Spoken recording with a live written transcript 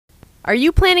Are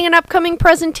you planning an upcoming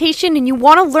presentation and you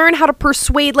want to learn how to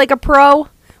persuade like a pro?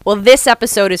 Well, this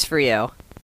episode is for you.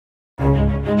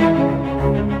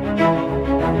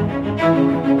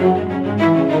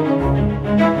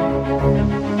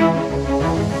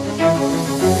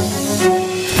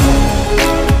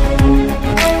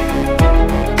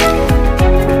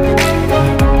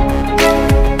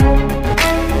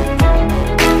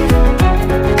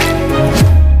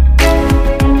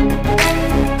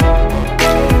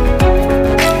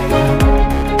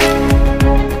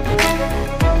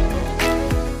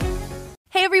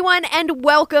 And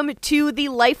welcome to the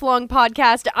Lifelong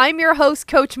Podcast. I'm your host,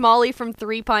 Coach Molly from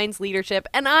Three Pines Leadership,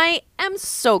 and I am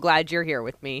so glad you're here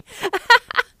with me.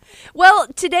 Well,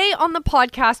 today on the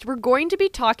podcast, we're going to be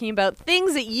talking about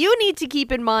things that you need to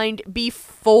keep in mind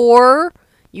before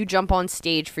you jump on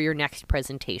stage for your next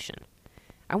presentation.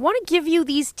 I want to give you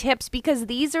these tips because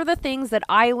these are the things that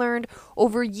I learned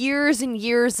over years and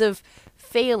years of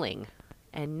failing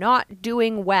and not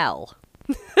doing well.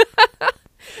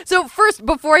 So first,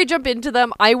 before I jump into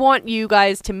them, I want you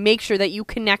guys to make sure that you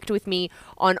connect with me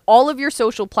on all of your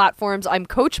social platforms. I'm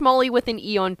Coach Molly with an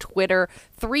E on Twitter,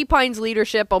 Three Pines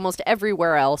Leadership, almost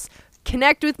everywhere else.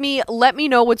 Connect with me. Let me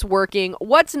know what's working,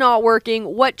 what's not working,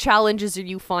 what challenges are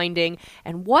you finding,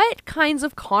 and what kinds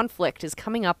of conflict is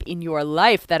coming up in your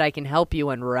life that I can help you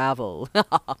unravel.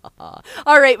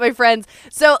 All right, my friends.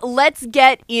 So let's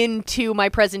get into my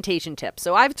presentation tips.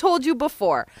 So I've told you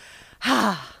before,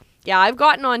 yeah, I've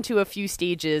gotten onto a few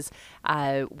stages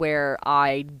where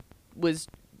I was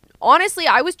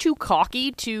too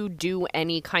cocky to do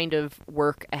any kind of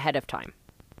work ahead of time.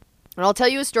 And I'll tell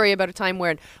you a story about a time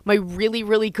where my really,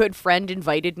 really good friend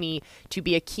invited me to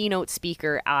be a keynote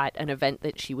speaker at an event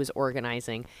that she was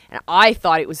organizing. And I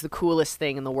thought it was the coolest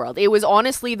thing in the world. It was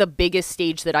honestly the biggest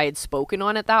stage that I had spoken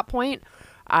on at that point,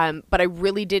 but I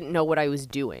really didn't know what I was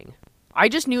doing. I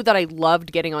just knew that I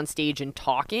loved getting on stage and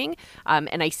talking,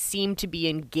 and I seemed to be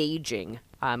engaging,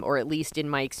 or at least in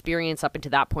my experience up until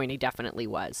that point, I definitely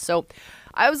was. So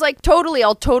I was like,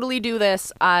 I'll totally do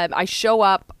this. I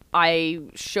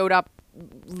showed up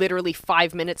literally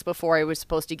 5 minutes before I was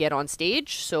supposed to get on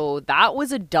stage. So that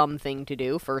was a dumb thing to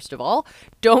do, first of all.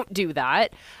 Don't do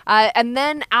that. And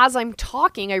then as I'm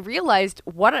talking, I realized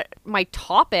my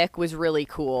topic was really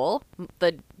cool.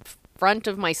 The front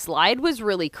of my slide was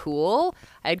really cool.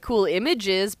 I had cool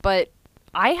images, but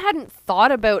I hadn't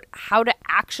thought about how to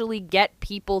actually get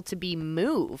people to be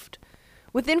moved.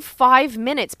 Within 5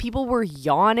 minutes, people were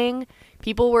yawning.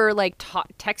 People were like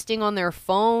texting on their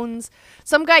phones.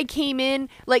 Some guy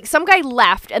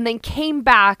left and then came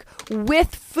back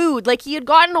with food. Like he had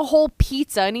gotten a whole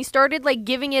pizza and he started like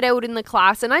giving it out in the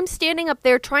class. And I'm standing up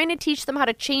there trying to teach them how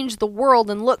to change the world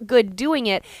and look good doing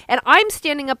it. And I'm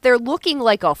standing up there looking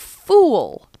like a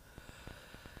fool.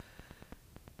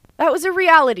 That was a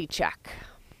reality check.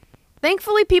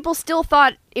 Thankfully, people still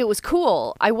thought it was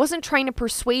cool. I wasn't trying to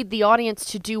persuade the audience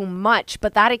to do much,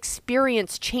 but that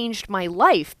experience changed my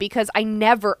life because I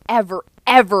never, ever,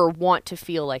 ever want to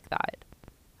feel like that.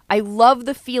 I love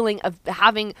the feeling of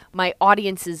having my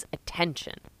audience's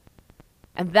attention.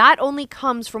 And that only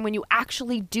comes from when you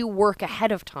actually do work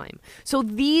ahead of time. So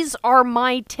these are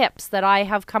my tips that I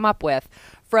have come up with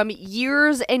from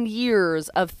years and years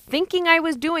of thinking I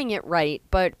was doing it right,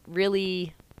 but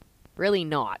really, really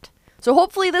not. So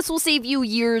hopefully this will save you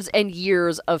years and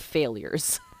years of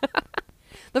failures.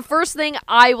 The first thing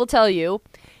I will tell you,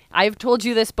 I've told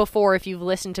you this before if you've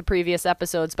listened to previous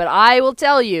episodes, but I will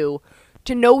tell you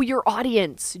to know your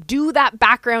audience. Do that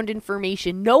background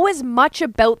information. Know as much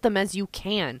about them as you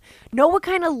can. Know what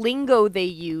kind of lingo they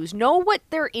use. Know what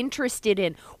they're interested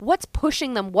in. What's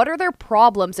pushing them? What are their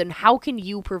problems? And how can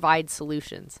you provide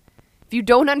solutions? If you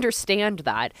don't understand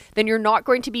that, then you're not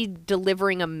going to be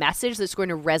delivering a message that's going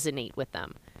to resonate with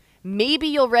them. Maybe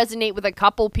you'll resonate with a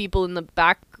couple people in the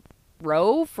back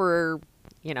row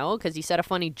because you said a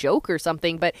funny joke or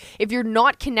something. But if you're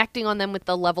not connecting on them with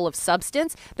the level of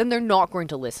substance, then they're not going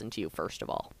to listen to you, first of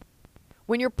all.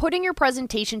 When you're putting your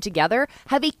presentation together,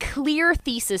 have a clear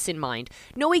thesis in mind.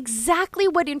 Know exactly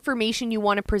what information you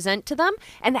want to present to them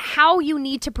and how you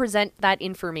need to present that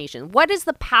information. What is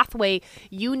the pathway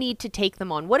you need to take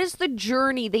them on? What is the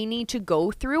journey they need to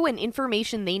go through and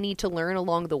information they need to learn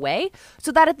along the way?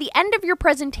 So that at the end of your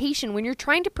presentation, when you're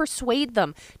trying to persuade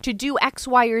them to do X,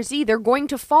 Y, or Z, they're going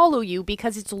to follow you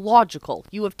because it's logical.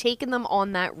 You have taken them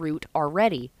on that route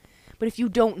already. But if you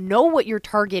don't know what your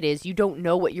target is, you don't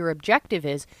know what your objective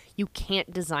is, you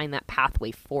can't design that pathway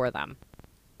for them.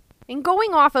 And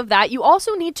going off of that, you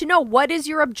also need to know what is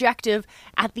your objective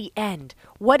at the end.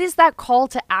 What is that call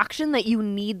to action that you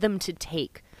need them to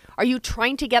take? Are you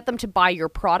trying to get them to buy your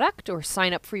product or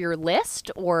sign up for your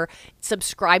list or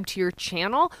subscribe to your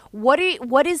channel? What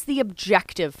is the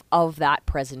objective of that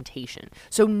presentation?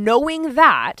 So knowing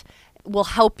that will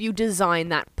help you design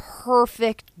that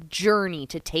perfect journey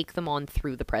to take them on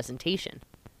through the presentation.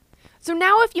 So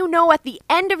now if you know at the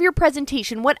end of your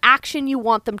presentation what action you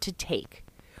want them to take,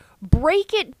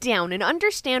 break it down and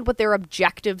understand what their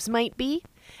objectives might be,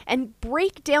 and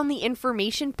break down the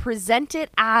information, present it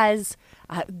as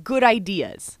good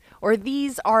ideas, or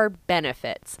these are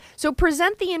benefits. So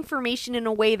present the information in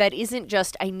a way that isn't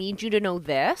just, I need you to know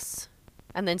this,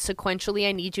 and then sequentially,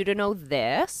 I need you to know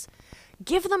this.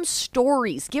 Give them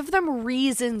stories, give them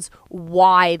reasons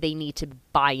why they need to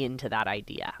buy into that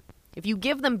idea. If you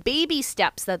give them baby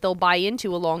steps that they'll buy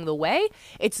into along the way,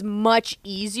 it's much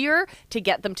easier to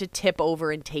get them to tip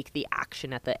over and take the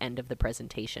action at the end of the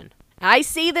presentation. I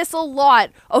say this a lot.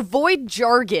 Avoid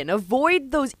jargon.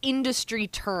 Avoid those industry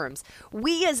terms.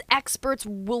 We as experts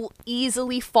will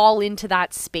easily fall into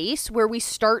that space where we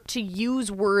start to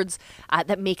use words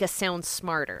that make us sound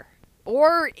smarter.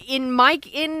 Or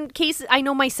in case I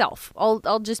know myself,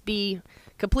 I'll just be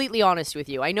completely honest with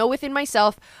you. I know within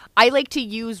myself, I like to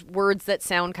use words that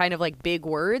sound kind of like big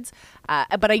words,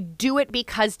 but I do it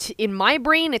because in my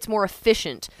brain, it's more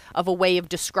efficient of a way of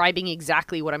describing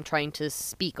exactly what I'm trying to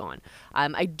speak on.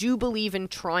 I do believe in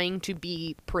trying to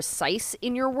be precise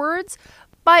in your words,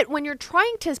 but when you're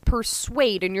trying to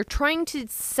persuade and you're trying to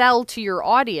sell to your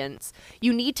audience,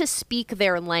 you need to speak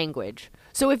their language.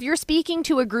 So if you're speaking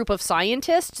to a group of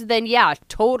scientists, then yeah,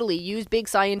 totally use big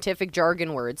scientific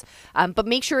jargon words. But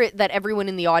make sure that everyone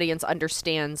in the audience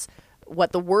understands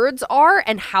what the words are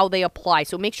and how they apply.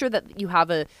 So make sure that you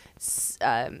have a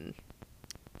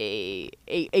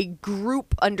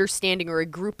group understanding or a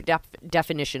group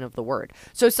definition of the word.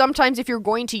 So sometimes if you're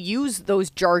going to use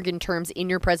those jargon terms in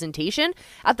your presentation,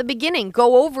 at the beginning,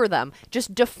 go over them.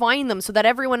 Just define them so that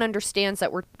everyone understands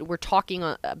that we're talking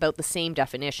about the same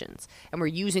definitions and we're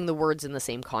using the words in the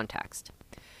same context.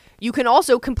 You can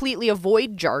also completely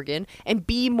avoid jargon and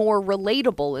be more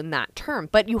relatable in that term,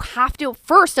 but you have to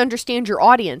first understand your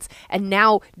audience and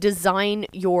now design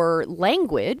your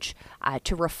language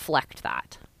to reflect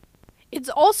that. It's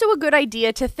also a good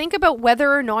idea to think about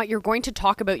whether or not you're going to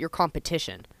talk about your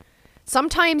competition.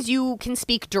 Sometimes you can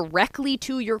speak directly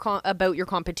to about your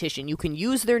competition. You can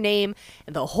use their name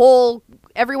and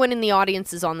everyone in the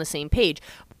audience is on the same page.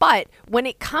 But when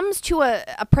it comes to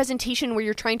a presentation where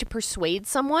you're trying to persuade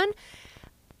someone,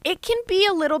 it can be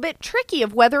a little bit tricky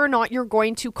of whether or not you're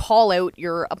going to call out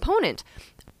your opponent.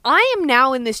 I am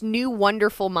now in this new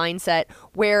wonderful mindset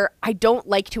where I don't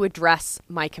like to address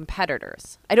my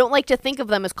competitors. I don't like to think of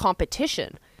them as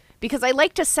competition because I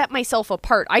like to set myself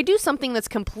apart. I do something that's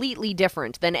completely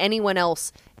different than anyone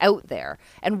else out there.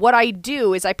 And what I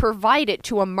do is I provide it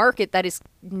to a market that is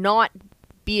not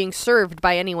being served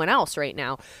by anyone else right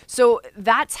now. So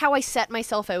that's how I set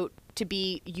myself out to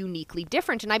be uniquely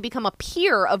different. And I become a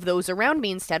peer of those around me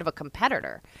instead of a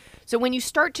competitor. So when you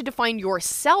start to define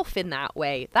yourself in that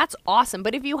way, that's awesome.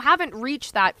 But if you haven't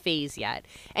reached that phase yet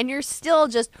and you're still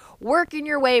just working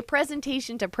your way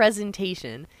presentation to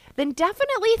presentation, then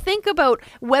definitely think about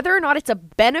whether or not it's a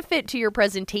benefit to your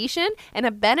presentation and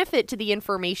a benefit to the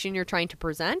information you're trying to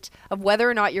present of whether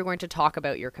or not you're going to talk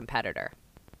about your competitor.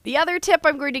 The other tip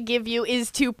I'm going to give you is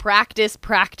to practice,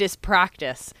 practice,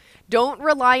 practice. Don't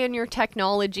rely on your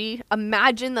technology.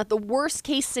 Imagine that the worst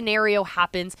case scenario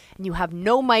happens and you have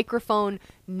no microphone,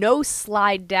 no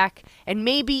slide deck, and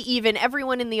maybe even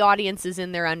everyone in the audience is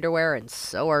in their underwear and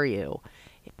so are you.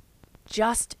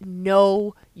 Just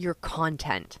know your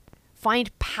content.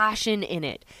 Find passion in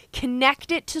it.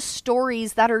 Connect it to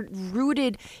stories that are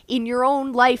rooted in your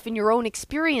own life, in your own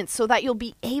experience, so that you'll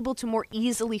be able to more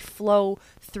easily flow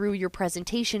through your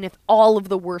presentation if all of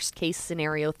the worst case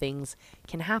scenario things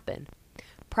can happen.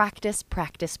 Practice,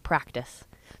 practice, practice.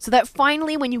 So that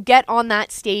finally when you get on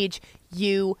that stage,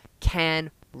 you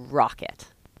can rock it.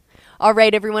 All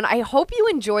right, everyone. I hope you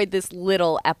enjoyed this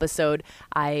little episode.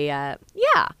 I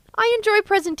enjoy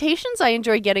presentations, I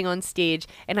enjoy getting on stage,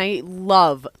 and I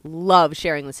love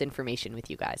sharing this information with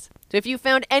you guys. So if you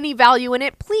found any value in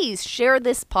it, please share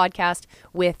this podcast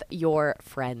with your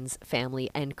friends,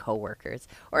 family, and coworkers,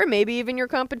 or maybe even your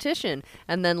competition,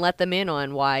 and then let them in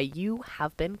on why you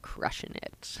have been crushing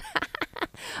it.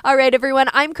 All right, everyone,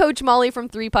 I'm Coach Molly from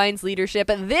Three Pines Leadership.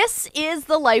 This is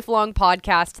the Lifelong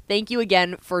Podcast. Thank you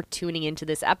again for tuning into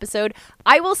this episode.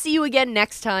 I will see you again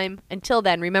next time. Until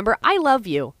then, remember, I love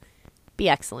you. Be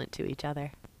excellent to each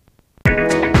other.